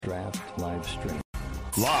Draft live stream.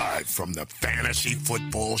 Live from the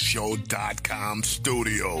FantasyFootballShow.com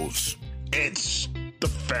studios, it's the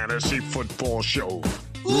Fantasy Football Show.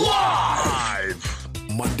 Live!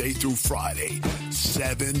 Monday through Friday,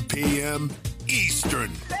 7 p.m.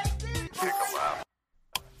 Eastern.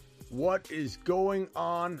 What is going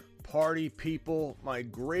on, party people, my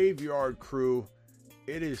graveyard crew?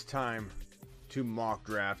 It is time to mock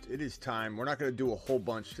draft. It is time. We're not going to do a whole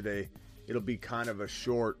bunch today. It'll be kind of a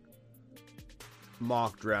short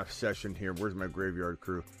mock draft session here. Where's my graveyard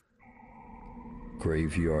crew?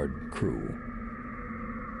 Graveyard crew.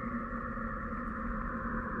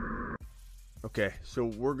 Okay, so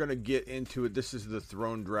we're going to get into it. This is the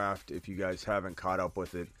Throne Draft, if you guys haven't caught up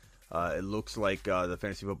with it. It looks like the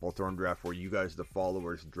Fantasy Football Throne Draft where you guys, the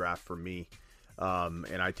followers, draft for me.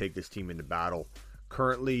 And I take this team into battle.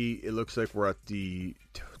 Currently, it looks like we're at the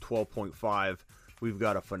 12.5. We've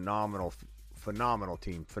got a phenomenal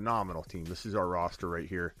team. This is our roster right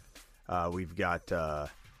here. We've got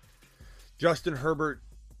Justin Herbert,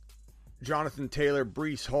 Jonathan Taylor,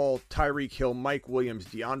 Breece Hall, Tyreek Hill, Mike Williams,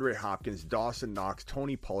 DeAndre Hopkins, Dawson Knox,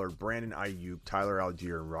 Tony Pollard, Brandon Ayuk, Tyler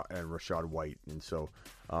Algier, and Rachaad White. And so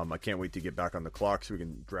I can't wait to get back on the clock so we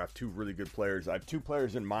can draft two really good players. I have two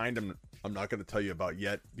players in mind I'm not going to tell you about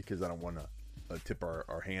yet because I don't want to tip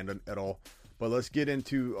our hand at all. But let's get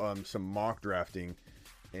into some mock drafting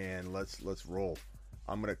and let's roll.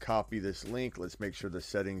 I'm going to copy this link. Let's make sure the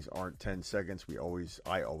settings aren't 10 seconds.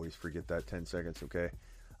 I always forget that 10 seconds, okay?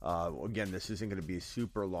 Again, this isn't going to be a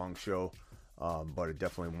super long show, but I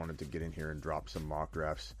definitely wanted to get in here and drop some mock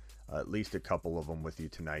drafts, at least a couple of them with you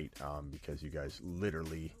tonight, because you guys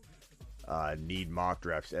literally need mock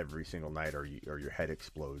drafts every single night or your head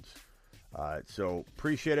explodes. So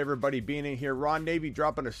appreciate everybody being in here. Ron Navy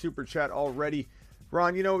dropping a super chat already.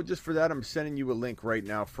 Ron, just for that, I'm sending you a link right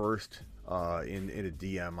now first in a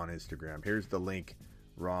DM on Instagram. Here's the link,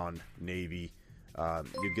 Ron Navy.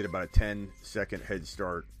 You get about a 10-second head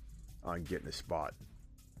start on getting a spot.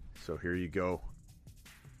 So here you go.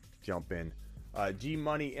 Jump in. G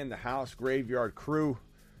Money in the house, graveyard crew.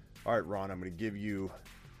 All right, Ron, I'm going to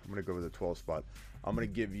go with the 12 spot. I'm going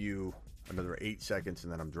to give you another 8 seconds,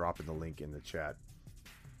 and then I'm dropping the link in the chat.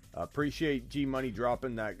 Appreciate G Money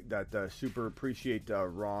dropping that super. Appreciate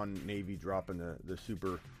Ron Navy dropping the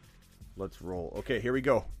super. Let's roll. Okay, here we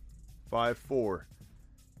go. 5, 4,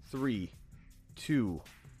 3, 2,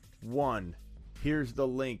 1. Here's the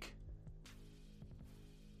link.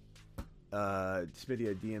 Smitty,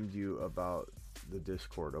 I DM'd you about the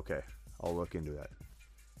Discord. Okay, I'll look into that.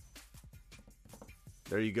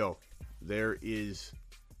 There you go. There is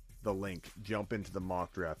the link. Jump into the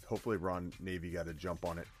mock draft. Hopefully Ron Navy got a jump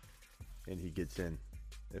on it and he gets in.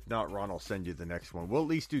 If not, Ron will send you the next one. We'll at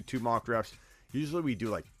least do 2 mock drafts. Usually we do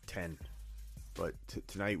like 10, but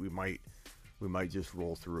tonight we might just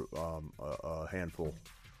roll through a handful.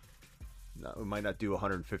 No, we might not do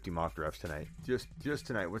 150 mock drafts tonight. Just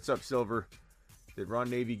tonight. What's up, Silver? Did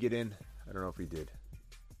Ron Navy get in? I don't know if he did.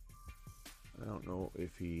 I don't know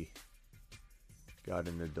if he got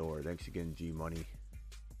in the door. Thanks again, G Money,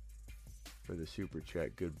 for the super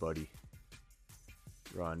chat. Good buddy.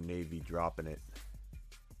 Ron Navy dropping it.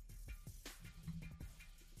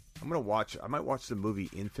 I might watch the movie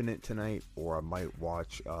Infinite tonight, or I might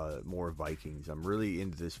watch more Vikings. I'm really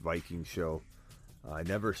into this Viking show. I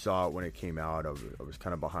never saw it when it came out. I was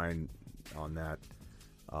kind of behind on that,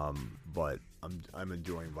 but I'm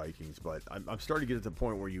enjoying Vikings. But I'm starting to get to the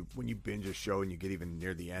point where when you binge a show and you get even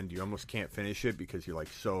near the end, you almost can't finish it because you're like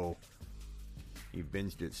you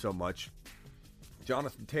binged it so much.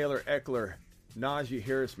 Jonathan Taylor, Eckler, Najee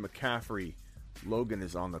Harris, McCaffrey. Logan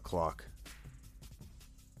is on the clock.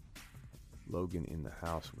 Logan in the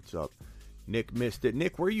house. What's up? Nick missed it.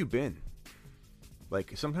 Nick, where you been?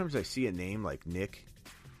 Like, sometimes I see a name like Nick,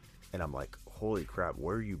 and I'm like, holy crap,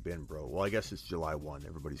 where you been, bro? Well, I guess it's July 1.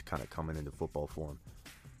 Everybody's kind of coming into football form.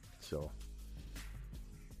 So,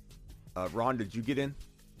 Ron, did you get in?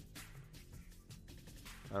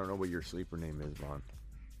 I don't know what your sleeper name is, Ron.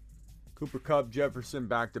 Cooper Kupp, Jefferson,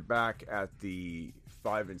 back-to-back at the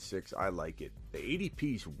 5 and 6. I like it. The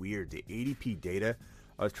ADP is weird. The ADP data,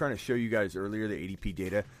 I was trying to show you guys earlier the ADP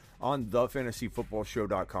data on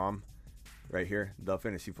thefantasyfootballshow.com. Right here,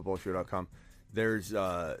 thefantasyfootballshow.com. There's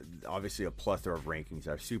obviously a plethora of rankings.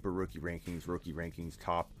 I have super rookie rankings,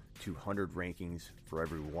 top 200 rankings for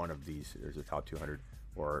every one of these. There's a top 200,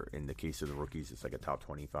 or in the case of the rookies, it's like a top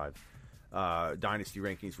 25. Dynasty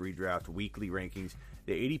rankings, redraft, weekly rankings.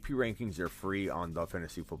 The ADP rankings are free on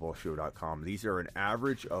thefantasyfootballshow.com. These are an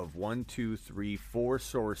average of 1, 2, 3, 4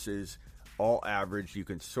 sources, all average. You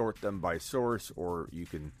can sort them by source, or you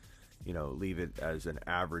can leave it as an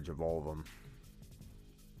average of all of them.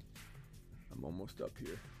 I'm almost up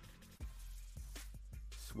here.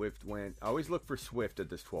 Swift went. I always look for Swift at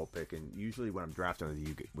this 12 pick, and usually when I'm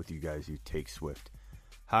drafting with you guys, you take Swift.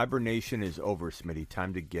 Hibernation is over, Smitty.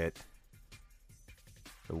 Time to get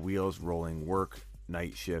the wheels rolling. Work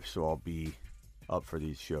night shift, so I'll be up for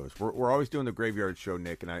these shows. We're always doing the graveyard show,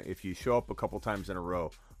 Nick, and if you show up a couple times in a row,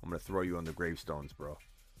 I'm going to throw you on the gravestones, bro.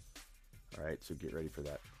 All right, so get ready for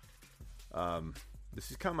that.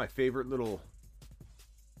 This is kind of my favorite little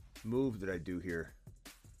move that I do here.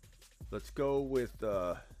 Let's go with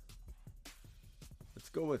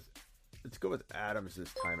Adams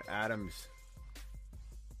this time. Adams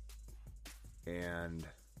and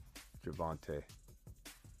Javonte.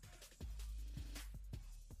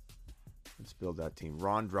 Let's build that team.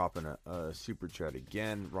 Ron dropping a super chat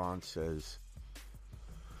again. Ron says,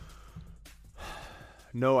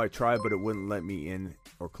 "No, I tried, but it wouldn't let me in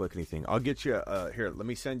or click anything." I'll get you here. Let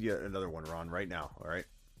me send you another one, Ron, right now. All right.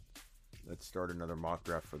 Let's start another mock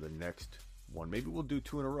draft for the next one. Maybe we'll do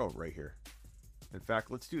 2 in a row right here. In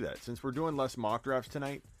fact, let's do that. Since we're doing less mock drafts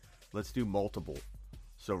tonight, let's do multiple.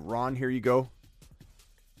 So, Ron, here you go.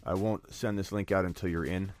 I won't send this link out until you're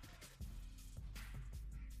in.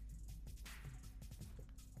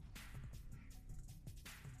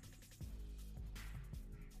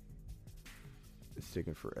 It's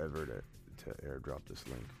taking forever to airdrop this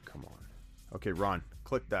link. Come on. Okay, Ron,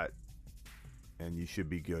 click that. And you should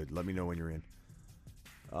be good. Let me know when you're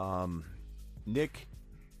in. Nick,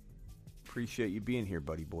 appreciate you being here,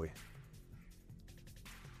 buddy boy.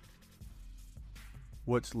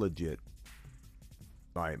 What's legit?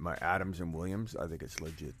 My Adams and Williams, I think it's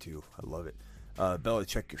legit too. I love it.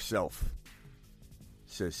 Belichick yourself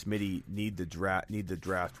says Smitty need the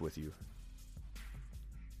draft with you.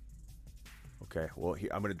 Okay, well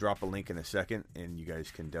I'm going to drop a link in a second, and you guys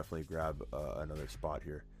can definitely grab another spot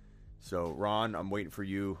here. So, Ron, I'm waiting for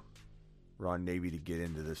you, Ron Navy, to get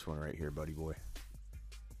into this one right here, buddy boy.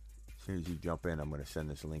 As soon as you jump in, I'm going to send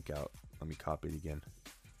this link out. Let me copy it again.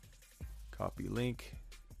 Copy link.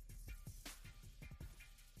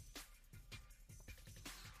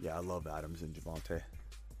 Yeah, I love Adams and Javonte.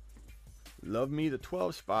 Love me the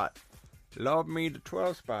 12 spot. Love me the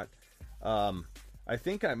 12 spot. I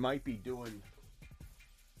think I might be doing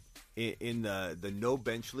in the no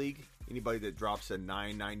bench league. Anybody that drops a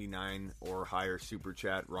 $9.99 or higher super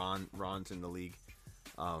chat, Ron's in the league.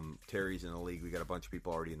 Terry's in the league. We got a bunch of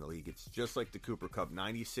people already in the league. It's just like the Cooper Cup,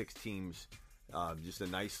 96 teams. Just a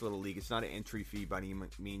nice little league. It's not an entry fee by any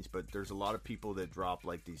means, but there's a lot of people that drop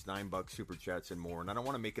like these $9 super chats and more. And I don't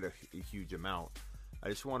want to make it a huge amount. I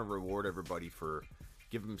just want to reward everybody for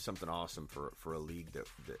give them something awesome for a league that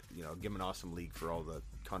give them an awesome league for all the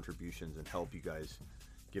contributions and help you guys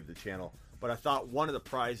give the channel. But I thought one of the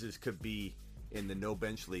prizes could be in the no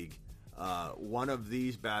bench league. One of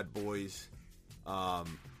these bad boys. I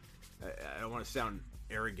don't want to sound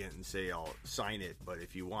arrogant and say I'll sign it, but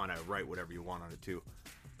if you want, I write whatever you want on it too.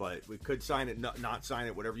 But we could sign it, not sign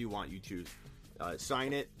it, whatever you want, you choose.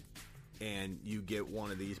 Sign it, and you get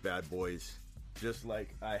one of these bad boys, just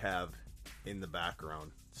like I have in the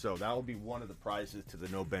background. So that will be one of the prizes to the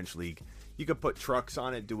no bench league. You could put trucks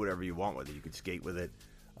on it, do whatever you want with it. You could skate with it.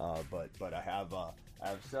 But I have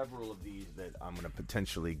several of these that I'm going to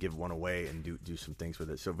potentially give one away and do some things with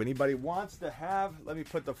it. So if anybody wants to have, let me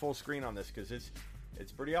put the full screen on this because it's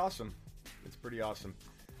pretty awesome. It's pretty awesome.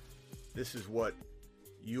 This is what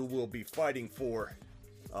you will be fighting for.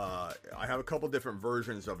 I have a couple different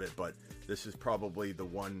versions of it, but this is probably the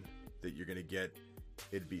one that you're going to get.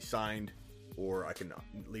 It'd be signed, or I can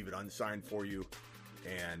leave it unsigned for you.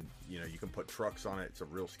 And, you can put trucks on it. It's a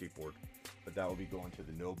real skateboard. But that will be going to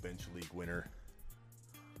the No Bench League winner.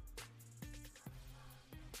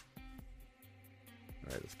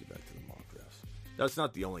 All right, let's get back to the mock drafts. That's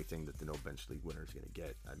not the only thing that the No Bench League winner is going to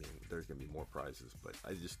get. I mean, there's going to be more prizes, but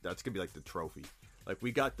that's going to be like the trophy. Like,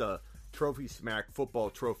 we got the Trophy Smack football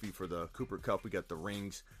trophy for the Cooper Cup. We got the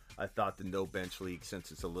rings. I thought the No Bench League,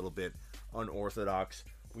 since it's a little bit unorthodox,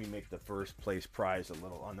 we make the first place prize a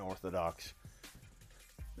little unorthodox.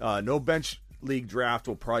 No Bench League draft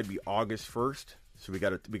will probably be August 1st. So we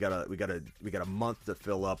got a month to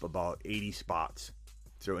fill up about 80 spots.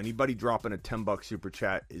 So anybody dropping a $10 super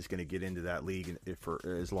chat is going to get into that league for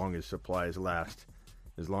as long as supplies last,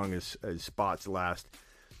 as long as spots last.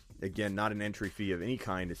 Again, not an entry fee of any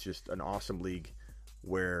kind. It's just an awesome league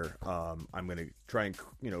where I'm going to try and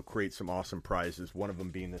create some awesome prizes. One of them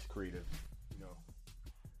being this creative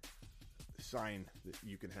sign that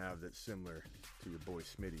you can have that's similar to your boy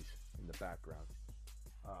Smitty's in the background.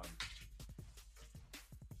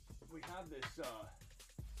 We have this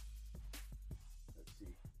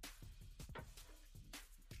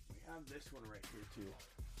found this one right here too.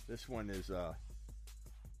 This one is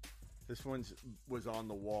was on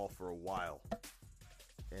the wall for a while,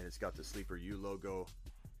 and it's got the Sleeper U logo.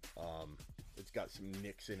 It's got some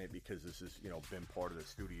nicks in it because this has been part of the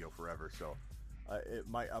studio forever. So I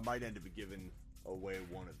might end up giving away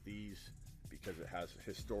one of these because it has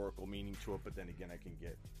historical meaning to it. But then again, we can do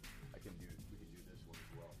this one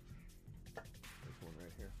as well. This one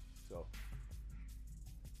right here. So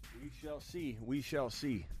we shall see. We shall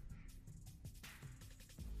see.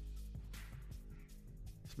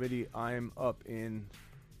 Smitty, I'm up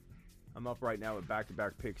right now with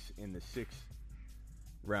back-to-back picks in the 6th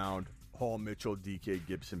round. Hall, Mitchell, DK,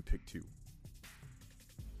 Gibson, pick 2.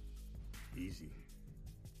 Easy.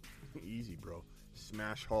 Easy, bro.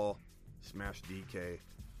 Smash Hall, smash DK.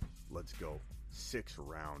 Let's go. 6th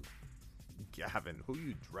round. Gavin, who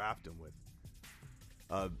you drafting with?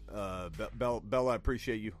 Bella, I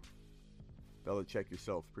appreciate you. Bella, check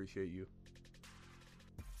yourself. Appreciate you.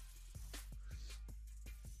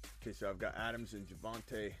 Okay, so I've got Adams and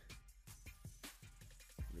Javonte. I'm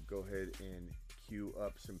going to go ahead and queue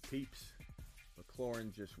up some peeps.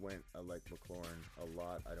 McLaurin just went. I like McLaurin a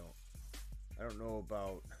lot. I don't know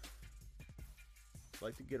about... I'd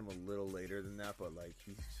like to get him a little later than that, but like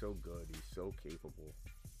he's so good. He's so capable.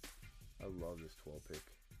 I love this 12 pick.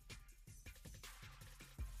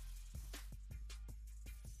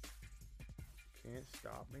 Can't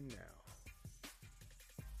stop me now.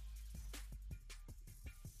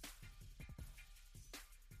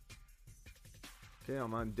 Okay,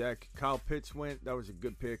 I'm on deck. Kyle Pitts went. That was a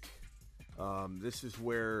good pick. This is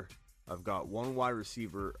where I've got one wide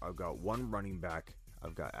receiver. I've got one running back.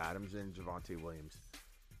 I've got Adams and Javonte Williams.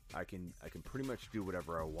 I can pretty much do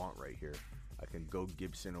whatever I want right here. I can go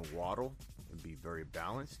Gibson and Waddle and be very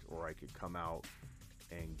balanced, or I could come out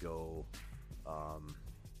and go,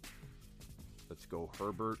 let's go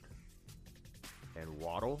Herbert and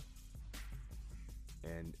Waddle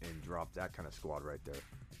and drop that kind of squad right there.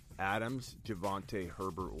 Adams, Javonte,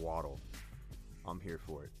 Herbert, Waddle. I'm here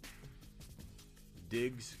for it.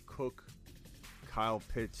 Diggs, Cook, Kyle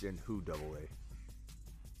Pitts, and who double A?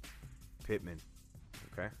 Pittman.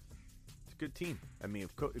 Okay. It's a good team. I mean,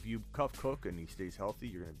 if you cuff Cook and he stays healthy,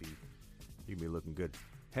 you're gonna be looking good.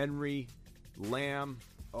 Henry, Lamb.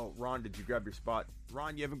 Oh, Ron, did you grab your spot?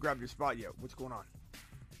 Ron, you haven't grabbed your spot yet. What's going on?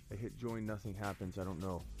 I hit join, nothing happens. I don't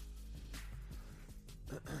know.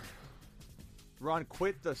 Ron,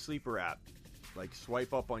 quit the Sleeper app. Like,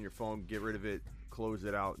 swipe up on your phone, get rid of it, close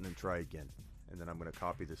it out, and then try again. And then I'm going to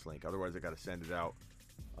copy this link. Otherwise, I got to send it out.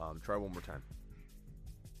 Try one more time.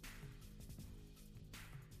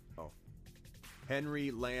 Oh. Henry,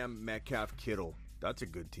 Lamb, Metcalf, Kittle. That's a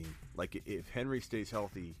good team. Like, if Henry stays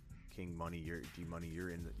healthy, King Money, you're in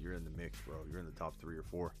the mix, bro. You're in the top 3 or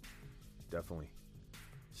 4. Definitely.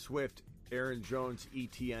 Swift, Aaron Jones,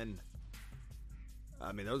 ETN.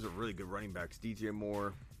 I mean, those are really good running backs. DJ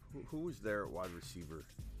Moore. Who was there at wide receiver?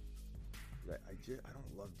 I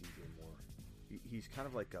don't love DJ Moore. He's kind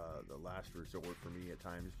of like the last resort for me at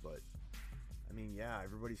times, but I mean, yeah,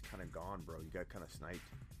 everybody's kind of gone, bro. You got kind of sniped.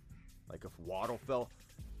 Like if Waddle fell,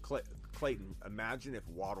 Clayton, imagine if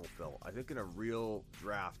Waddle fell. I think in a real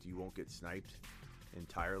draft, you won't get sniped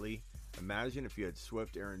entirely. Imagine if you had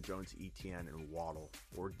Swift, Aaron Jones, ETN, and Waddle,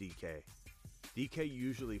 or DK. DK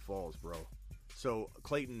usually falls, bro. So,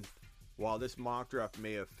 Clayton, while this mock draft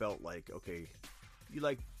may have felt like, okay, you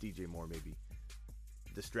like DJ Moore maybe,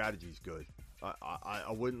 the strategy's good.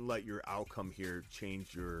 I wouldn't let your outcome here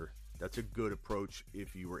change your... That's a good approach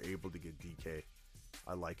if you were able to get DK.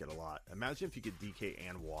 I like it a lot. Imagine if you get DK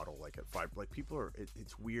and Waddle like at 5. Like people are...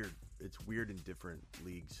 It's weird. It's weird in different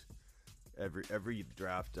leagues. Every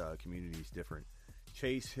draft community is different.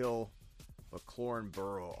 Chase Hill, McLaurin,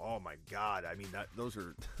 Burrow. Oh my God! I mean those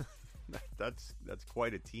are that's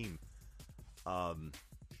quite a team.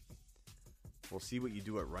 We'll see what you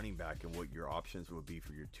do at running back and what your options would be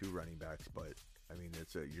for your 2 running backs. But I mean,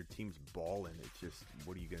 your team's balling. It's just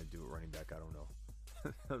what are you going to do at running back? I don't know.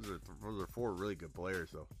 those are 4 really good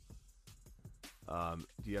players though.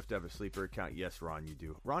 Do you have to have a sleeper account? Yes, Ron, you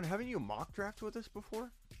do. Ron, haven't you mock draft with us before?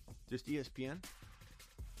 Just ESPN?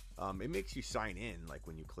 It makes you sign in, like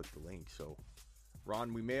when you click the link. So,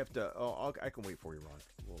 Ron, we may have to. Oh, I can wait for you, Ron.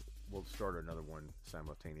 We'll start another one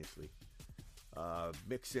simultaneously.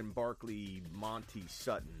 Mixon, Barkley, Monty,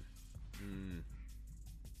 Sutton.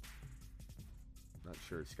 Not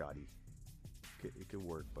sure, Scotty. It could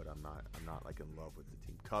work, but I'm not like in love with the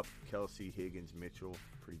team. Kupp, Kelsey, Higgins, Mitchell,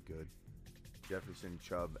 pretty good. Jefferson,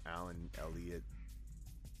 Chubb, Allen, Elliott's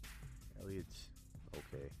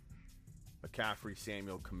okay. McCaffrey,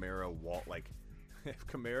 Samuel, Kamara, Walt. Like, if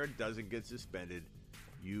Kamara doesn't get suspended,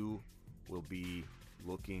 you will be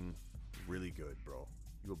looking really good, bro.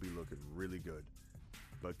 You'll be looking really good.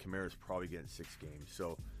 But Kamara's probably getting 6 games.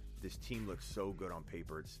 So this team looks so good on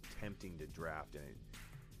paper. It's tempting to draft, and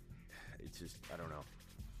it's just, I don't know.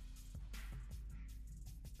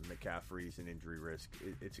 And McCaffrey's an injury risk.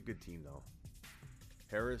 It's a good team, though.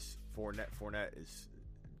 Harris, Fournette is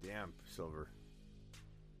damn Silver.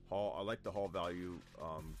 Hall, I like the Hall value,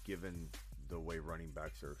 given the way running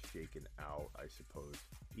backs are shaken out, I suppose.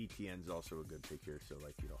 ETN's also a good pick here. So,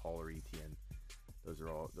 like, Hall or ETN,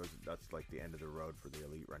 that's like the end of the road for the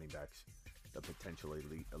elite running backs, the potential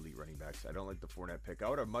elite running backs. I don't like the Fournette pick. I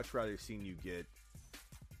would have much rather seen you get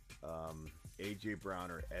A.J.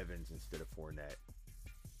 Brown or Evans instead of Fournette.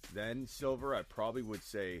 Then Silver, I probably would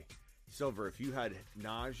say, Silver, if you had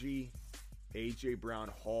Najee, A.J. Brown,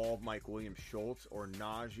 Hall, Mike Williams, Schultz, or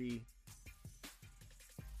Najee,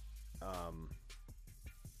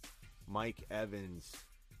 Mike Evans,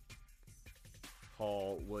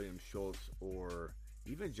 Hall, Williams, Schultz, or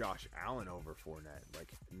even Josh Allen over Fournette.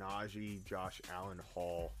 Like Najee, Josh Allen,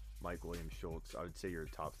 Hall, Mike Williams, Schultz. I would say you're a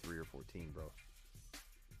top 3 or 14, bro.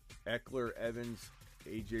 Eckler, Evans,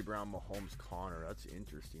 A.J. Brown, Mahomes, Connor. That's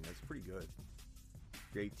interesting. That's pretty good.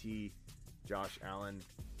 JT, Josh Allen,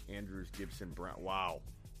 Andrews, Gibson, Brown. Wow.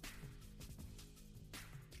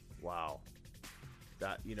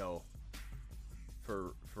 That,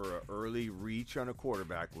 for an early reach on a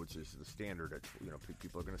quarterback, which is the standard,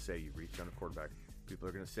 people are going to say you reach on a quarterback. People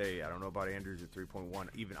are going to say, I don't know about Andrews at 3.1.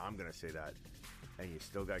 Even I'm going to say that. And you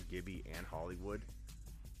still got Gibby and Hollywood.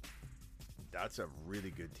 That's a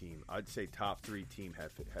really good team. I'd say top 3 team,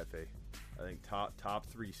 Hefe. I think top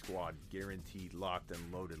 3 squad, guaranteed, locked,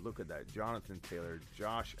 and loaded. Look at that. Jonathan Taylor,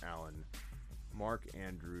 Josh Allen, Mark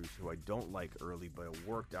Andrews, who I don't like early, but it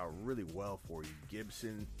worked out really well for you.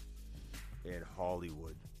 Gibson and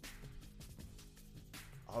Hollywood.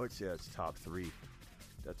 I would say that's top 3.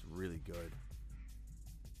 That's really good.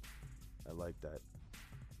 I like that.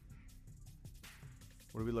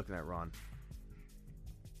 What are we looking at, Ron?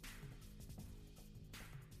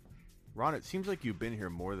 Ron, it seems like you've been here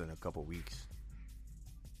more than a couple weeks.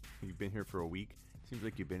 You've been here for a week. It seems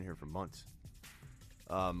like you've been here for months.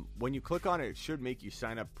 When you click on it, it should make you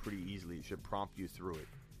sign up pretty easily. It should prompt you through it.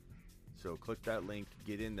 So click that link.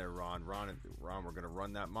 Get in there, Ron. Ron, we're going to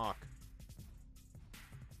run that mock.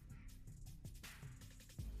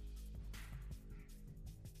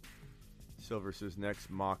 Silver says next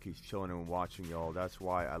mock, he's chilling and watching y'all. That's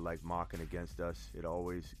why I like mocking against us. It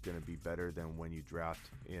always going to be better than when you draft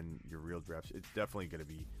in your real drafts. It's definitely going to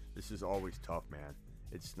be. This is always tough, man.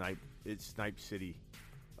 It's Snipe City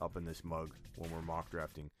up in this mug when we're mock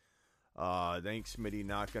drafting. Thanks, Smitty.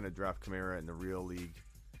 Not going to draft Kamara in the real league.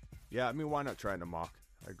 Yeah, I mean, why not try to mock?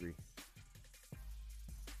 I agree.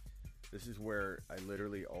 This is where I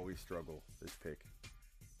literally always struggle, this pick.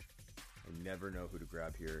 I never know who to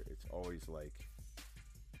grab here. It's always like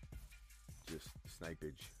just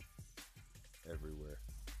snipage everywhere.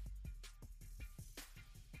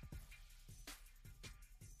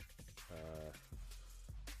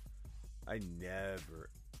 I never,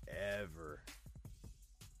 ever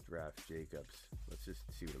draft Jacobs. Let's just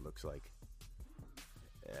see what it looks like.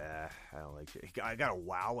 I don't like Jacobs. I got a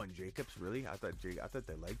wow on Jacobs, really? I thought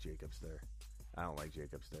they liked Jacobs there. I don't like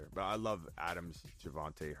Jacobs there. But I love Adams,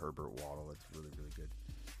 Javonte, Herbert, Waddle. That's really, really good.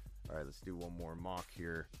 All right, let's do one more mock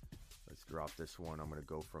here. Let's drop this one. I'm going to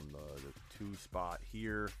go from the 2 spot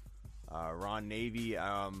here. Ron Navy.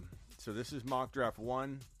 So this is mock draft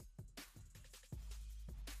 1.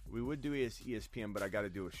 We would do ESPN, but I got to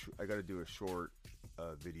do a short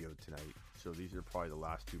video tonight. So these are probably the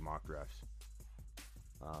last 2 mock drafts.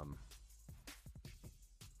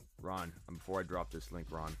 Ron, before I drop this link,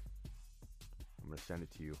 Ron, I'm going to send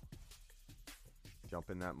it to you. Jump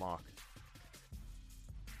in that mock.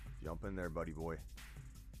 Jump in there, buddy boy.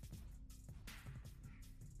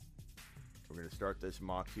 We're going to start this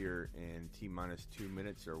mock here in T-minus 2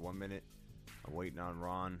 minutes or 1 minute. I'm waiting on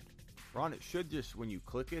Ron. Ron, it should just, when you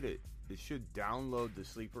click it, it should download the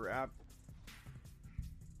Sleeper app.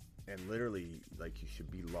 And literally, like, you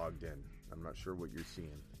should be logged in. I'm not sure what you're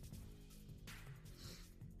seeing.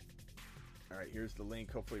 All right, here's the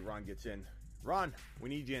link. Hopefully Ron gets in. Ron, we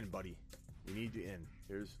need you in, buddy. We need you in.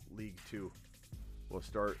 Here's League 2. We'll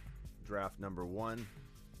start draft number 1.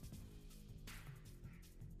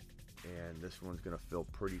 And this one's going to fill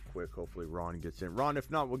pretty quick. Hopefully Ron gets in. Ron, if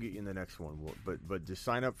not, we'll get you in the next one. But just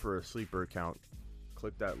sign up for a Sleeper account.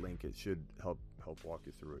 Click that link. It should help walk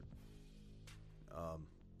you through it.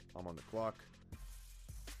 I'm on the clock.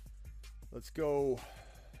 Let's go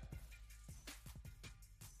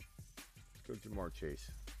Let's go Jamar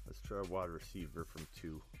Chase. Let's try a wide receiver from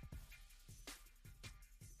 2.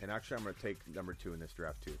 And actually, I'm going to take number 2 in this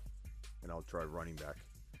draft too. And I'll try running back.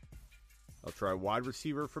 I'll try wide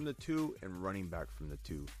receiver from the 2 and running back from the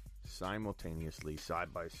 2. Simultaneously,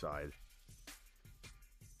 side by side.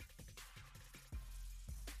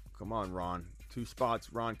 Come on, Ron. 2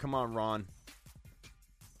 spots, Ron. Come on, Ron.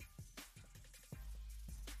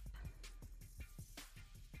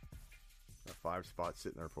 Got 5 spots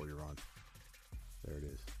sitting there for you, Ron. There it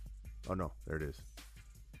is. Oh, no. There it is.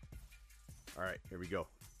 All right. Here we go.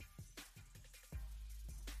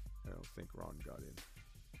 I don't think Ron got in.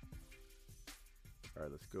 All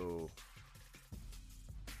right. Let's go.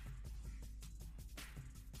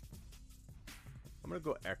 I'm going to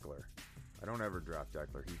go Eckler. I don't ever draft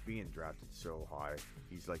Eckler. He's being drafted so high.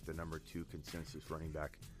 He's like the number 2 consensus running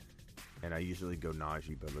back. And I usually go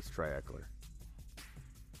Najee, but let's try Eckler.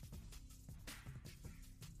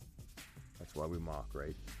 That's why we mock,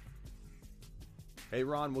 right? Hey,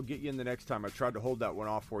 Ron, we'll get you in the next time. I tried to hold that one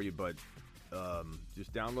off for you, but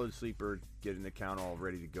just download Sleeper, get an account all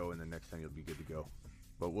ready to go, and the next time you'll be good to go.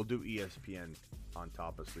 But we'll do ESPN on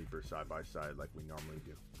top of Sleeper side by side like we normally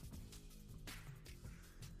do.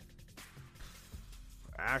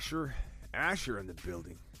 Asher in the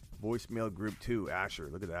building. Voicemail group 2, Asher.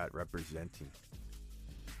 Look at that, representing.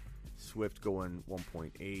 Swift going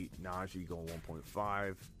 1.8, Najee going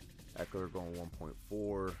 1.5, Eckler going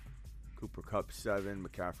 1.4, Cooper Kupp 7,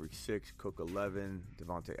 McCaffrey 6, Cook 11,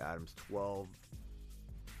 Devontae Adams 12.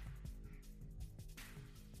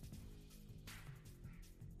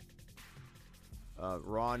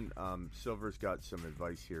 Ron Silver's got some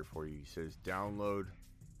advice here for you. He says download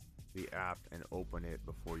the app and open it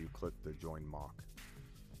before you click the join mock.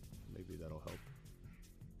 Maybe that'll help.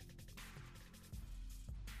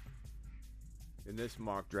 In this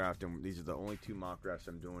mock draft, and these are the only 2 mock drafts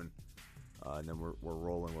I'm doing, and then we're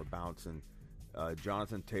rolling, we're bouncing.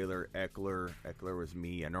 Jonathan Taylor, Eckler. Eckler was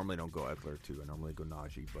me. I normally don't go Eckler too. I normally go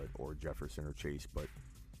Najee, or Jefferson or Chase,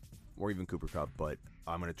 or even Cooper Kupp. But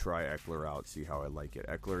I'm gonna try Eckler out, see how I like it.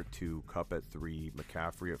 Eckler at 2, Kupp at 3,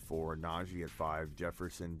 McCaffrey at 4, Najee at 5,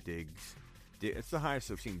 Jefferson, Diggs. It's the highest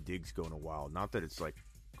I've seen Diggs go in a while. Not that it's like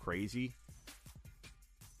crazy.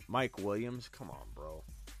 Mike Williams, come on, bro.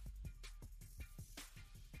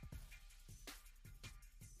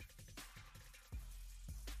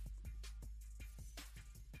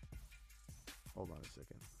 Hold on a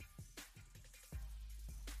second.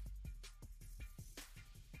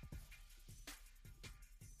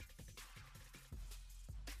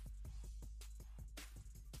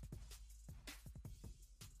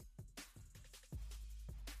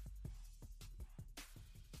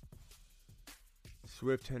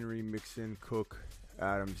 Swift, Henry, Mixon, Cook,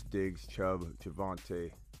 Adams, Diggs, Chubb, Javonte.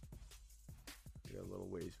 Got a little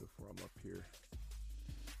ways before I'm up here.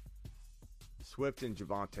 Swift and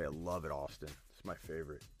Javonte, I love it, Austin. It's my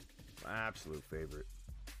favorite. My absolute favorite.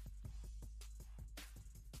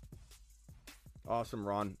 Awesome,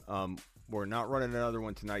 Ron. We're not running another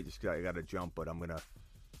one tonight just because I got to jump, but I'm gonna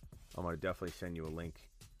definitely send you a link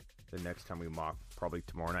the next time we mock, probably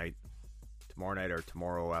tomorrow night or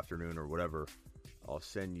tomorrow afternoon or whatever. I'll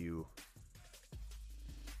send you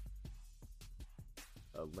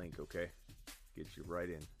a link, okay? Get you right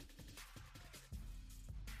in.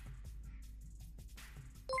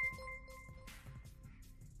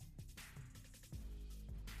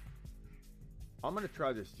 I'm going to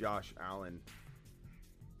try this Josh Allen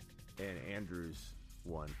and Andrews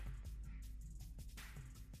one.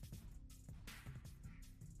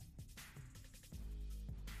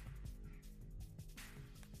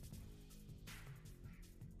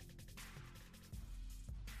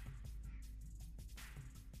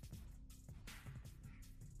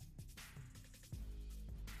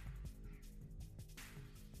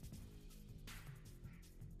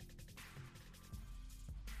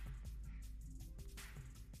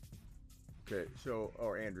 Okay, so,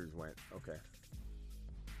 Andrews went. Okay.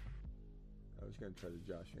 I was going to try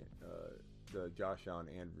the Josh Allen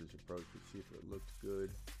Andrews approach to see if it looked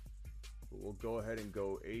good. But we'll go ahead and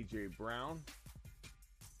go A.J. Brown.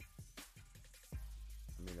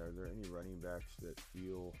 I mean, are there any running backs that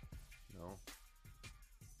feel... No?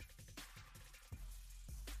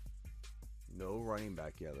 No running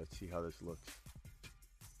back yet. Let's see how this looks.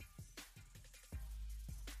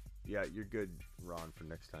 Yeah, you're good, Ron, for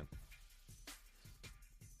next time.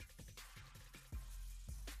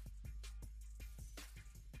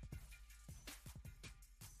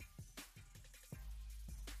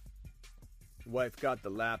 Wife got the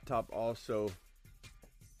laptop also,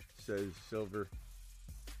 says Silver.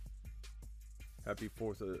 Happy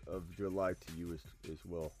 4th of July to you as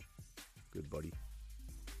well. Good buddy.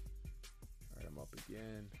 All right, I'm up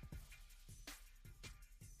again.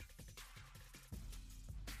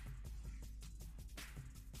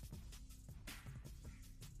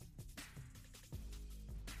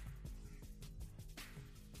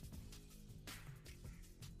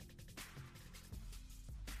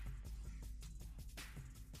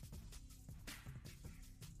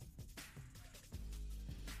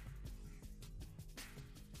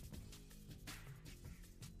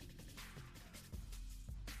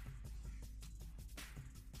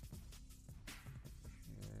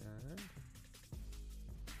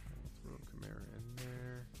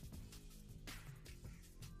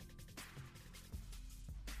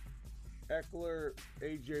 Eckler,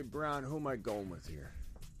 A.J. Brown, who am I going with here?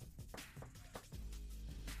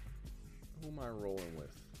 Who am I rolling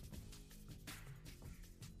with?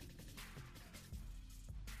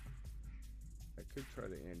 I could try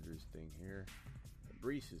the Andrews thing here.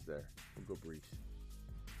 Brees is there. We'll go Brees.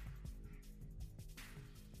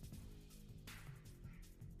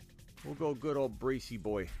 We'll go good old Breesy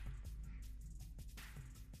boy.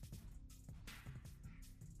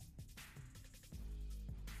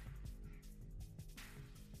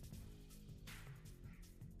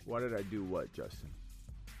 Why did I do what, Justin?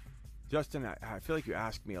 Justin, I feel like you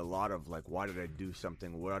ask me a lot of like, why did I do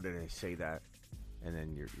something? Why did I say that? And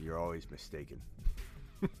then you're always mistaken.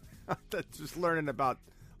 That's just learning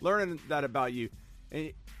that about you.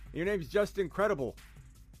 And your name's Justin Credible.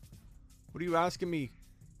 What are you asking me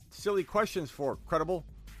silly questions for, Credible?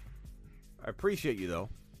 I appreciate you though.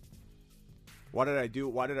 Why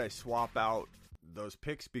did I swap out those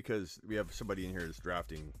picks? Because we have somebody in here that's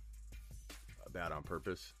drafting that on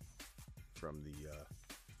purpose from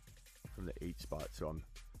the 8 spot, so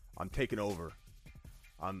I'm taking over.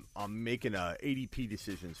 I'm making ADP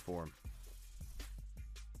decisions for him.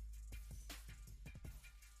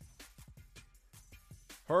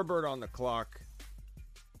 Herbert on the clock.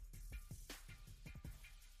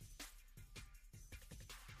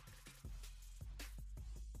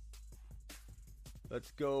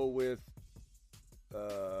 Let's go with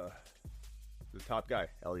the top guy,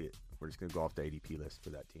 Elliott. We're just going to go off the ADP list for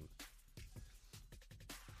that team.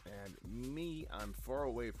 And me, I'm far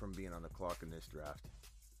away from being on the clock in this draft.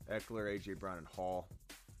 Eckler, A.J. Brown, and Hall.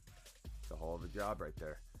 It's a hell of a job right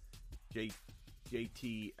there.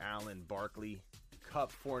 JT, Allen, Barkley,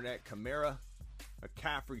 Kupp, Fournette, Kamara,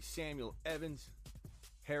 McCaffrey, Samuel, Evans,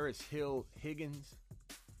 Harris, Hill, Higgins.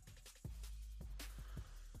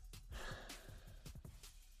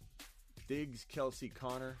 Diggs, Kelsey,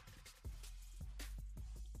 Connor.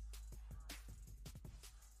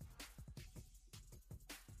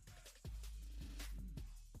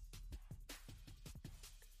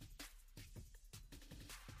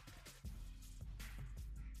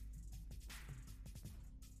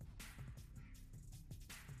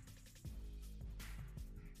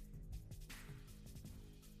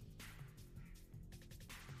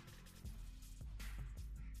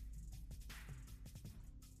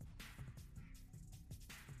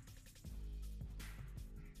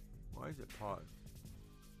 Why is it paused?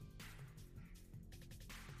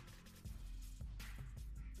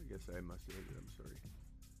 I guess I must have hit it. I'm sorry.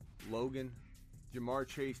 Logan, Jamar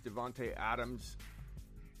Chase, Devontae Adams.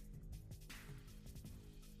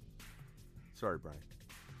 Sorry, Brian.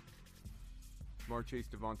 Jamar Chase,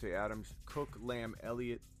 Devontae Adams, Cook, Lamb,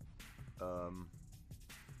 Elliott,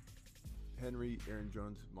 Henry, Aaron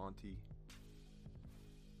Jones, Monty.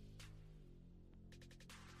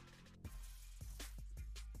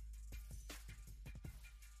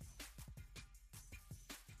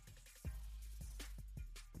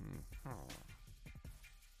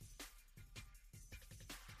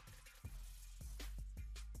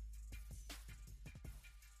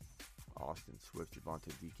 Austin, Swift,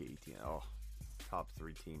 Javonte, DK, ETN. Oh, top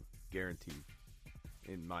 3 team. Guaranteed.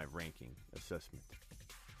 In my ranking assessment.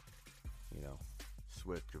 You know,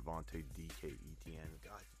 Swift, Javonte, DK, ETN.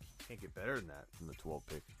 God, you can't get better than that from the 12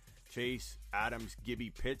 pick. Chase, Adams,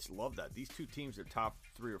 Gibby, Pitts. Love that. These 2 teams are top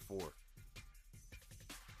 3 or 4.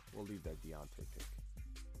 We'll leave that Deontay pick.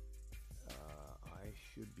 I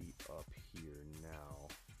should be up here now.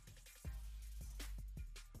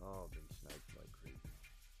 Oh, I've been sniped like crazy.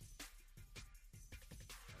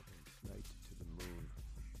 I've been sniped to the moon.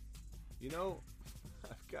 You know,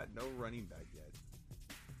 I've got no running back yet.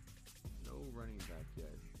 No running back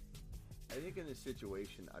yet. I think in this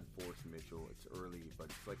situation, I'd force Mitchell. It's early, but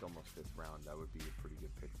it's like almost 5th round. That would be a pretty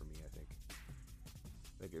good pick for me, I think.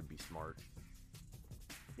 I think it'd be smart.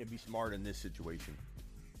 It'd be smart in this situation.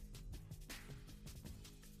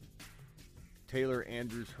 Taylor,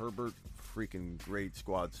 Andrews, Herbert, freaking great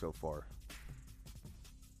squad so far.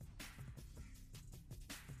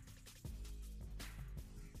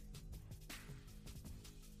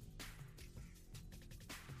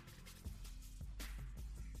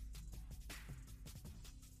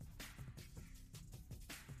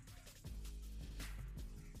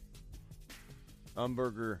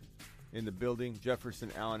 Umberger in the building.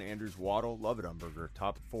 Jefferson, Allen, Andrews, Waddle. Love it, Umberger.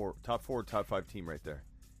 Top four, top 5 team right there.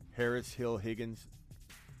 Harris, Hill, Higgins.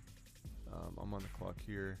 I'm on the clock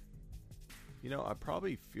here. You know, I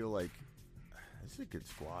probably feel like this is a good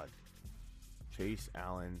squad. Chase,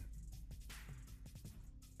 Allen,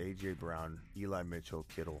 A.J. Brown, Eli Mitchell,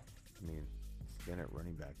 Kittle. I mean, again at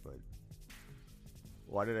running back, but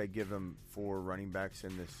why did I give him 4 running backs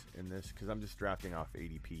in this? Because I'm just drafting off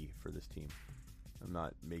ADP for this team. I'm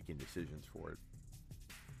not making decisions for it.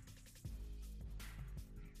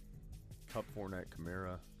 Cup, Fournette,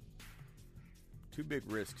 Kamara. 2 big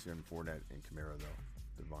risks in Fournette and Kamara, though.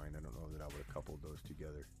 Divine, I don't know that I would have coupled those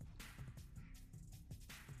together.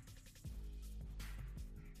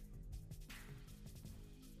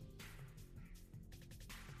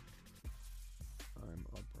 I'm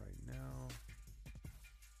up right now.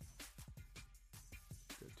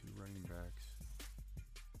 Got 2 running backs.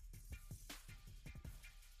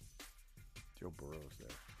 Joe Burrow's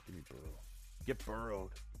there. Give me Burrow. Get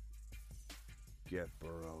burrowed. Get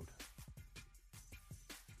burrowed.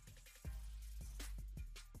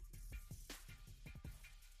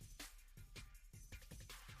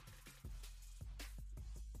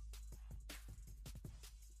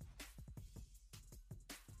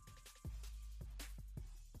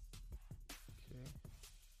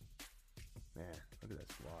 Man, look at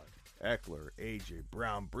that squad. Eckler, AJ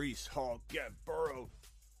Brown, Breece Hall, get burrowed.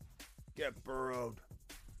 Get burrowed.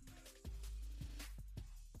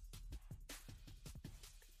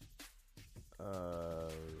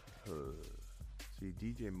 See,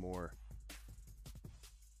 DJ Moore.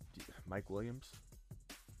 Mike Williams?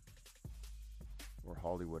 Or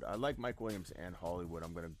Hollywood. I like Mike Williams and Hollywood.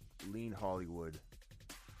 I'm going to lean Hollywood.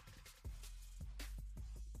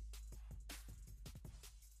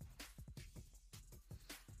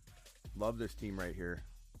 Love this team right here.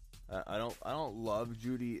 I don't love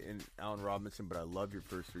Judy and Allen Robinson, but I love your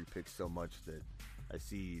first 3 picks so much that I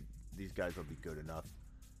see these guys will be good enough.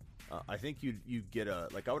 I think you'd get I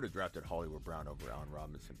would have drafted Hollywood Brown over Allen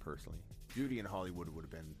Robinson personally. Judy and Hollywood would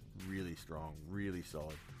have been really strong, really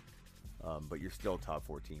solid. But you're still top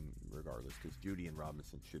 4 team regardless, because Judy and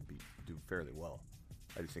Robinson should do fairly well.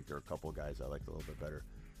 I just think there are a couple of guys I like a little bit better.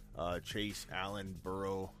 Chase, Allen,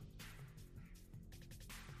 Burrow.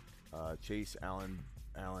 Chase, Allen,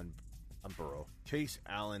 Burrow. Chase,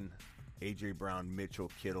 Allen, A.J. Brown, Mitchell,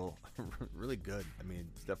 Kittle. Really good. I mean,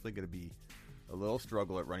 it's definitely going to be a little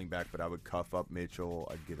struggle at running back, but I would cuff up Mitchell.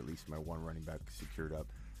 I'd get at least my 1 running back secured up.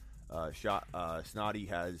 Snotty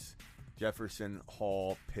has Jefferson,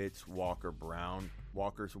 Hall, Pitts, Walker, Brown.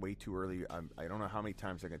 Walker's way too early. I don't know how many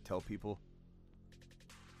times I can tell people.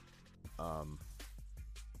 1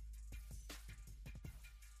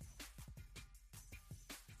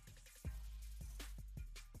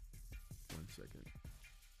 second.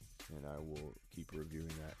 And I will keep reviewing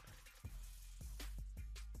that.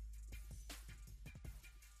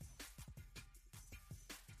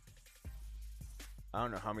 I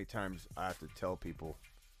don't know how many times I have to tell people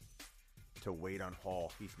to wait on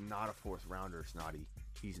Hall. He's not a 4th rounder, Snotty.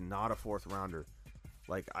 He's not a 4th rounder.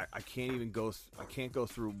 Like, I can't even go. I can't go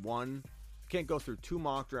through 2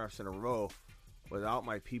 mock drafts in a row without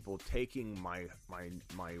my people taking my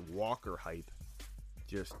Walker hype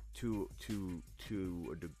just to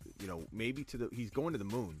maybe to the. He's going to the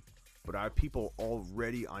moon, but I have people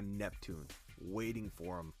already on Neptune waiting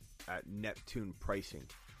for him at Neptune pricing.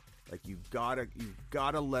 Like, you've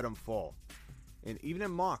gotta let him fall. And even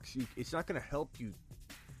in mocks, it's not going to help you.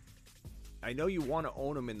 I know you want to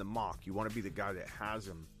own him in the mock. You want to be the guy that has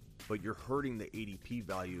him, but you're hurting the ADP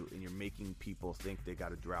value, and you're making people think they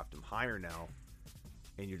got to draft him higher now.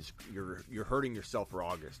 And you're hurting yourself for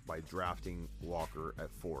August by drafting Walker at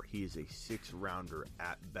 4. He is a 6th rounder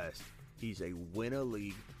at best. He's a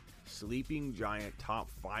win-a-league, sleeping giant, top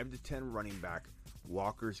 5 to 10 running back.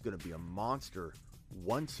 Walker's going to be a monster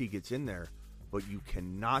once he gets in there, but you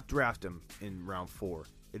cannot draft him in round 4.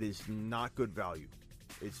 It is not good value.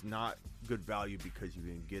 It's not good value because you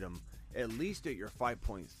can get him at least at your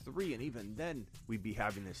 5.3, and even then we'd be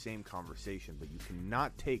having the same conversation. But you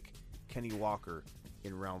cannot take Kenny Walker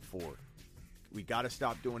in round 4. We got to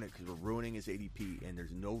stop doing it because we're ruining his ADP, and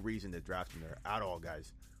there's no reason to draft him there at all,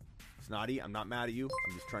 guys. Snotty, I'm not mad at you.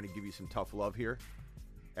 I'm just trying to give you some tough love here.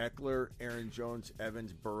 Eckler, Aaron Jones,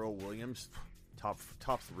 Evans, Burrow, Williams, top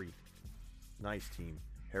 3. Nice team.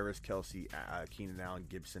 Harris, Kelsey, Keenan Allen,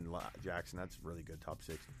 Gibson, Jackson. That's really good. Top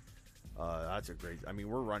 6. That's a great. I mean,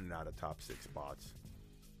 we're running out of top 6 spots.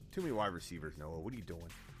 Too many wide receivers, Noah. What are you doing?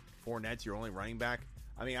 Fournette's your only running back?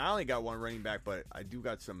 I mean, I only got 1 running back, but I do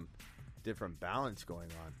got some different balance going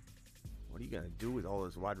on. What are you going to do with all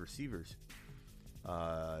those wide receivers?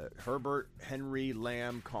 Herbert, Henry,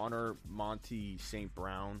 Lamb, Connor, Monty, St.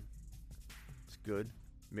 Brown. It's good.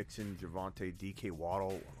 Mixon, Javonte, DK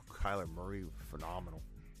Waddle, Kyler Murray, phenomenal.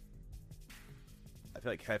 I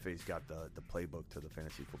feel like Hefe's got the playbook to the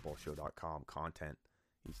fantasyfootballshow.com content.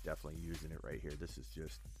 He's definitely using it right here. This is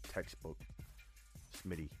just textbook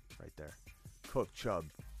Smitty right there. Cook, Chubb,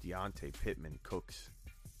 Deontay, Pittman, Cooks,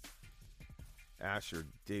 Asher,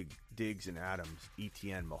 Diggs, and Adams,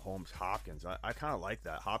 ETN, Mahomes, Hopkins. I kind of like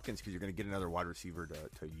that. Hopkins, because you're going to get another wide receiver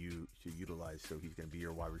to utilize, so he's going to be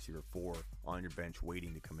your wide receiver 4 on your bench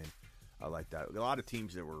waiting to come in. I like that. A lot of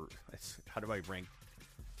teams that were, how do I rank?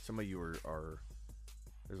 Some of you are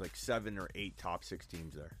there's like 7 or 8 top 6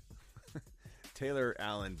 teams there. Taylor,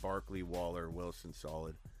 Allen, Barkley, Waller, Wilson,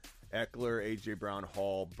 solid. Eckler, A.J. Brown,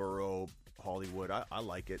 Hall, Burrow, Hollywood. I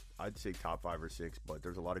like it. I'd say top 5 or 6, but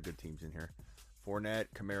there's a lot of good teams in here. Fournette,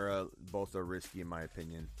 Kamara, both are risky in my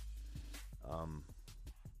opinion.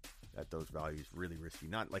 At those values, really risky.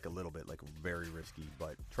 Not like a little bit, like very risky,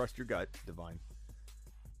 but trust your gut, Divine.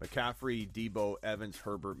 McCaffrey, Debo, Evans,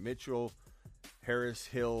 Herbert, Mitchell, Harris,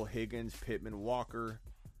 Hill, Higgins, Pittman, Walker.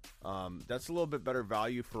 That's a little bit better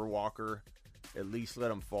value for Walker. At least let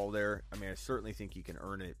him fall there. I mean, I certainly think he can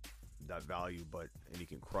earn it, that value, and he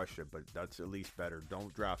can crush it, but that's at least better.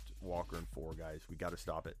 Don't draft Walker in 4, guys. We got to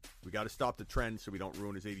stop it. We got to stop the trend so we don't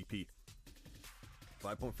ruin his ADP.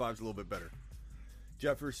 5.5 is a little bit better.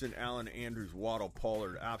 Jefferson, Allen, Andrews, Waddle,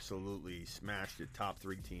 Pollard, absolutely smashed it. Top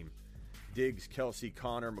 3 team. Diggs, Kelsey,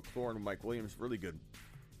 Connor, McLaurin, Mike Williams, really good.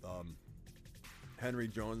 Henry,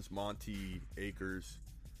 Jones, Monty, Akers.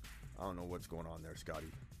 I don't know what's going on there, Scotty.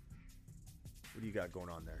 What do you got going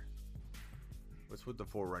on there? What's with the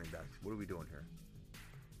 4 running backs? What are we doing here?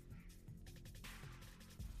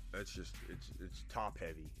 It's just, it's top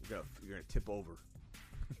heavy. You're gonna tip over.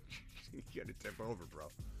 You're gonna tip over, bro.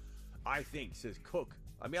 I think, says Cook.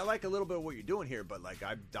 I mean, I like a little bit of what you're doing here, but like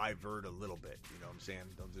I divert a little bit. You know what I'm saying?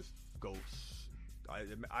 Don't just go.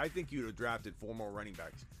 I think you'd have drafted 4 more running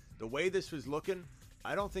backs. The way this was looking,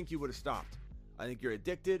 I don't think you would have stopped. I think you're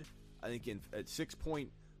addicted. I think at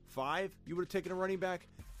 6.5, you would have taken a running back.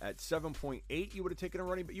 At 7.8, you would have taken a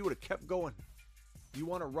running back. You would have kept going. You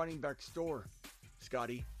want a running back store,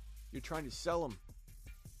 Scotty. You're trying to sell them.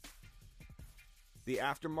 The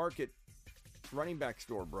aftermarket running back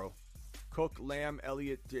store, bro. Cook, Lamb,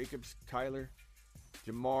 Elliott, Jacobs, Kyler,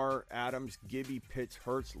 Jamar, Adams, Gibby, Pitts,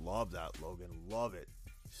 Hurts. Love that, Logan. Love it.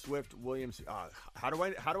 Swift, Williams. How do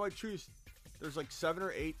I choose? There's like 7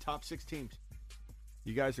 or 8 top 6 teams.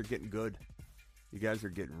 You guys are getting good. You guys are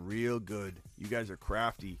getting real good. You guys are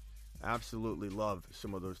crafty. Absolutely love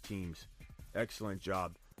some of those teams. Excellent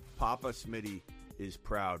job. Papa Smitty is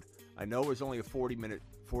proud. I know it was only a 40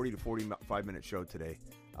 to 45 minute show today.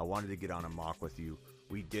 I wanted to get on a mock with you.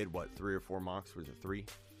 We did, 3 or 4 mocks? Was it 3?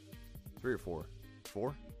 3 or 4?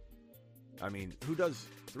 4? I mean, who does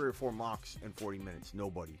 3 or 4 mocks in 40 minutes?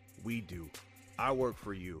 Nobody. We do. I work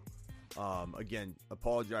for you. Again,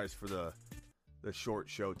 apologize for the short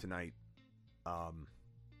show tonight. I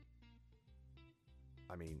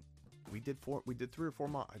mean, we did 3 or 4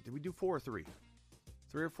 mocks. Did we do 4 or 3?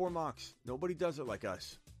 3 or 4 mocks. Nobody does it like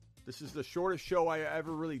us. This is the shortest show I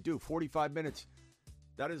ever really do. 45 minutes.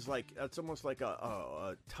 That's almost like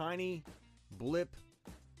a tiny blip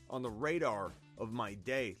on the radar of my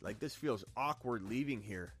day. Like, this feels awkward leaving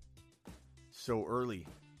here so early.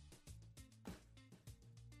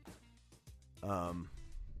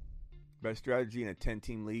 Best strategy in a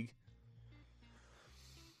 10-team league.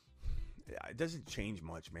 It doesn't change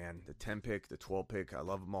much, man. The 10 pick, the 12 pick, I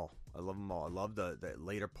love them all. I love the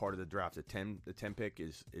later part of the draft. The 10 pick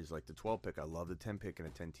is like the 12 pick. I love the 10 pick and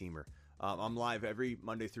a 10-teamer. I'm live every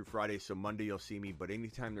Monday through Friday, so Monday you'll see me. But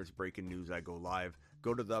anytime there's breaking news, I go live.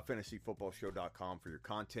 Go to thefantasyfootballshow.com for your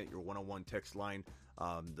content, your one-on-one text line.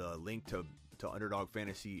 The link to Underdog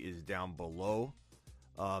Fantasy is down below.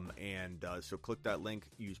 So click that link,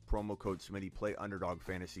 use promo code Smitty, play Underdog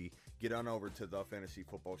Fantasy, get on over to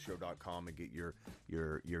thefantasyfootballshow.com and get your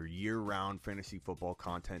year-round fantasy football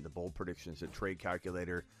content, the bold predictions, the trade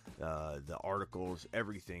calculator, the articles,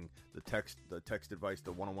 everything, the text advice,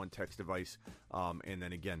 the one-on-one text advice, and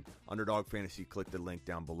then again, Underdog Fantasy, click the link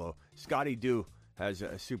down below. Scotty Dew has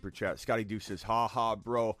a super chat. Scotty Dew says, ha,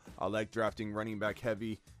 bro, I like drafting running back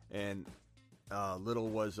heavy, and Little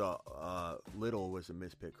was a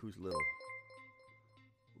mispick. Who's Little?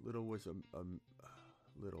 Little was a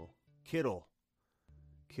Little. Kittle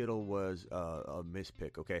was a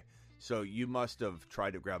mispick. Okay, so you must have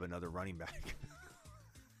tried to grab another running back.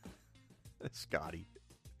 Scotty,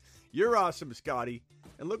 you're awesome, Scotty.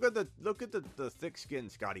 And look at the thick skin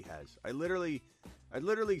Scotty has. I literally I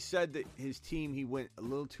literally said that his team, he went a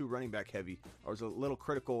little too running back heavy. I was a little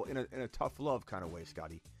critical in a tough love kind of way,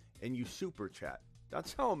 Scotty. And you super chat.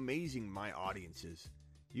 That's how amazing my audience is.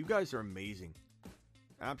 You guys are amazing.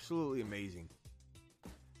 Absolutely amazing.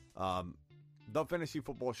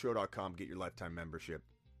 TheFantasyFootballShow.com. Get your lifetime membership.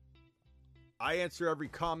 I answer every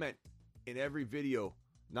comment in every video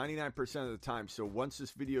 99% of the time. So once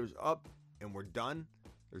this video is up and we're done,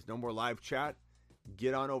 there's no more live chat.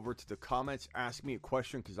 Get on over to the comments. Ask me a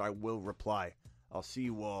question because I will reply. I'll see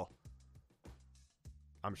you all.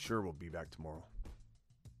 I'm sure we'll be back tomorrow.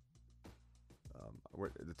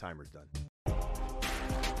 The timer's done.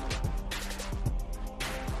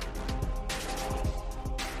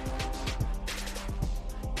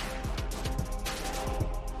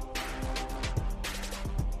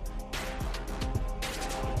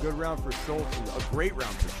 A good round for Schultz, a great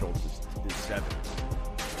round for Schultz is 7.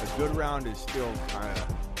 A good round is still kind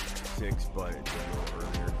of 6, but it's a little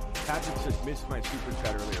earlier. Patrick says, missed my super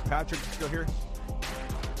chat earlier. Patrick, you still here?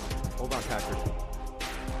 Hold on, Patrick.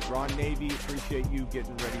 Ron Navy, appreciate you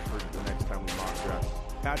getting ready for the next time we mock draft.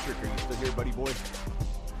 Patrick, are you still here, buddy boy?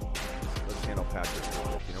 Let's handle Patrick real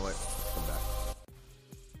quick. You know what? Let's come back.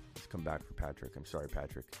 Let's come back for Patrick. I'm sorry,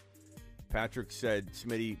 Patrick. Patrick said,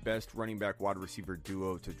 Smitty, best running back wide receiver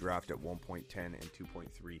duo to draft at 1.10 and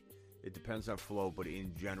 2.3. It depends on flow, but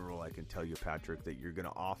in general, I can tell you, Patrick, that you're going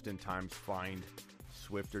to oftentimes find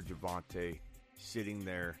Swift or Javonte sitting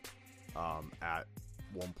there at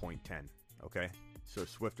 1.10, okay? So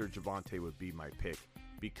Swift or Javonte would be my pick.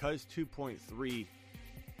 Because 2.3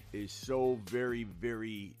 is so very,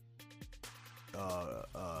 very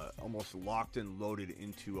almost locked and loaded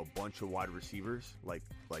into a bunch of wide receivers, like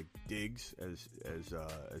Diggs, as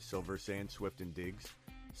Silver's saying, Swift and Diggs,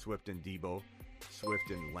 Swift and Debo, Swift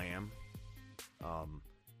and Lamb,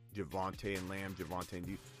 Javonte and Lamb, Javonte and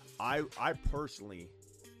Debo. I personally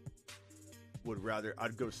would rather,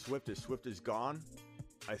 I'd go Swift. As Swift is gone,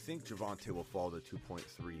 I think Javonte will fall to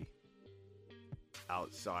 2.3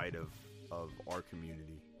 outside of our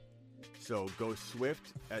community. So go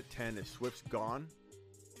Swift at 10. If Swift's gone,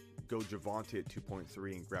 go Javonte at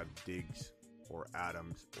 2.3 and grab Diggs or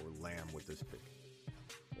Adams or Lamb with this pick.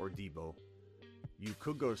 Or Debo. You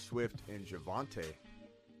could go Swift and Javonte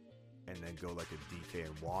and then go like a DK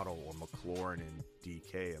and Waddle, or McLaurin and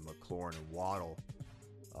DK and McLaurin and Waddle.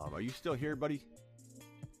 Are you still here, buddy?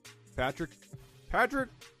 Patrick? Patrick?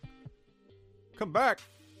 Come back.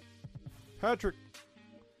 Patrick.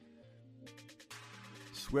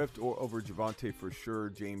 Swift or over Javonte for sure.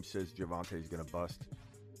 James says Javonte's going to bust.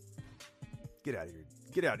 Get out of here.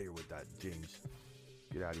 Get out of here with that, James.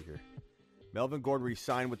 Get out of here. Melvin Gordon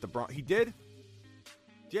re-signed with the Broncos. He did?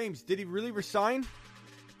 James, did he really resign?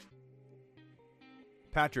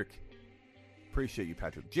 Patrick. Appreciate you,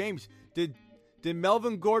 Patrick. James, did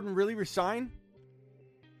Melvin Gordon really resign?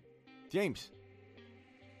 James,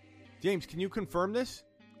 can you confirm this?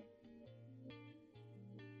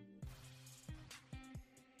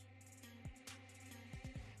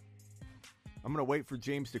 I'm going to wait for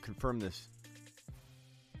James to confirm this.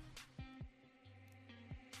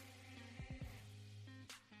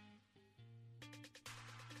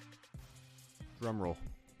 Drum roll.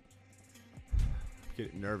 I'm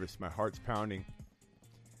getting nervous. My heart's pounding.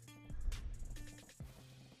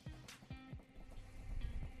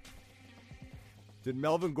 Did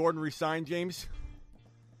Melvin Gordon resign, James?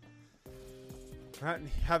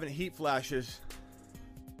 Having heat flashes.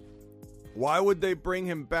 Why would they bring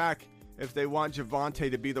him back if they want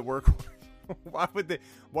Javonte to be the workhorse? Why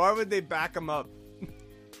would they back him up?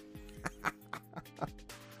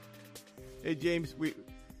 Hey James,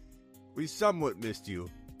 we somewhat missed you,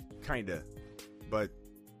 kinda, but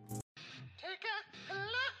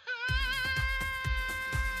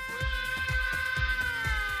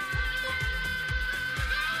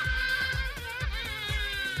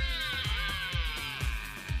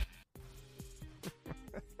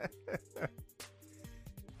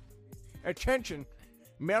attention,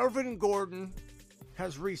 Melvin Gordon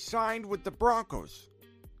has re-signed with the Broncos.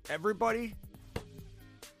 Everybody,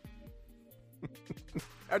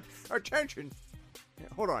 attention.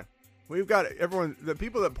 Hold on. We've got everyone, the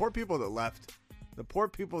poor people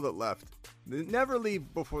that left. They never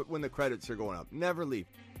leave before when the credits are going up. Never leave.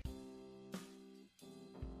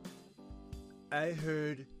 I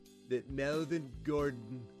heard that Melvin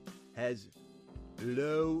Gordon has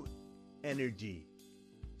low energy.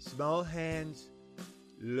 Small hands,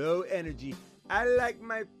 low energy. I like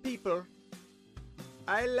my people.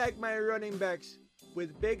 I like my running backs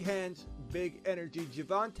with big hands, big energy.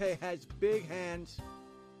 Javonte has big hands,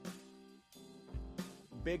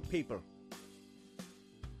 big people.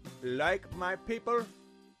 like my people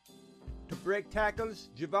to break tackles.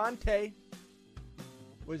 Javonte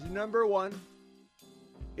was number one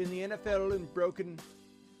in the NFL in broken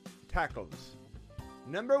tackles.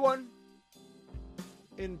 Number one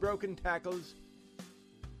in broken tackles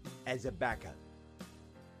as a backup.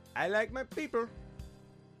 I like my people.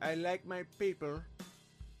 I like my people.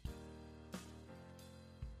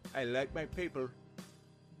 I like my people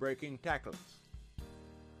breaking tackles.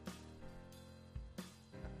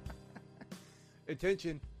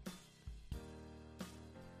 Attention.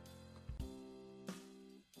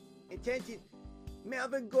 Attention.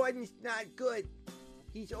 Melvin Gordon's not good.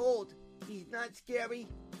 He's old. He's not scary.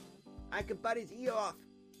 I could butt his ear off.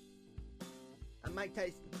 I'm Mike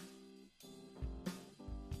Tyson.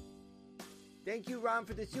 Thank you, Ron,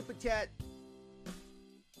 for the super chat.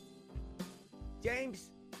 James?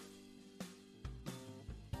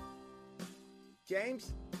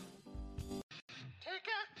 James? Take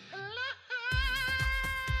a look.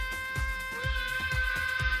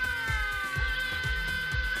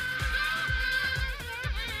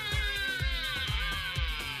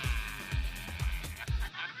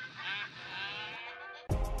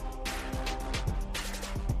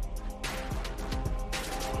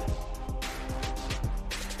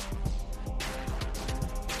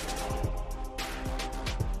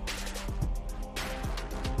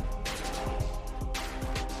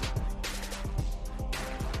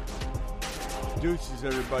 Deuces,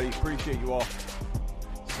 everybody. Appreciate you all.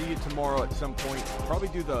 See you tomorrow at some point. Probably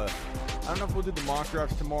do the, I don't know if we'll do the mock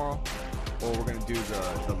drafts tomorrow, or we're going to do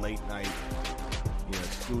the late night,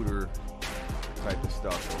 scooter type of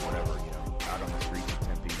stuff or whatever, out on the streets of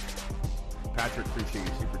Tempe. Patrick, appreciate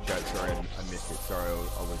your super chat. Sorry I missed it. Sorry I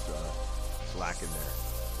was slacking there.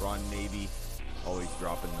 Ron Navy, always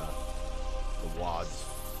dropping the wads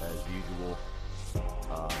as usual.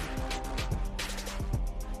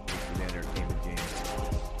 Entertainment James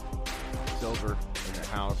Silver in the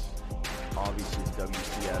house. Obviously it's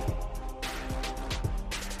WCF.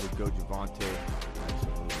 Would go Javonte.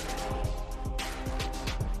 Absolutely.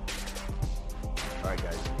 Alright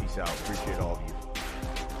guys, peace out. Appreciate all of you.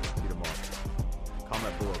 See you tomorrow.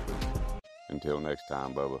 Comment below, please. Until next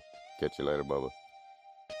time, Bubba. Catch you later, Bubba.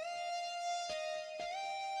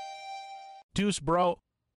 Deuce, bro.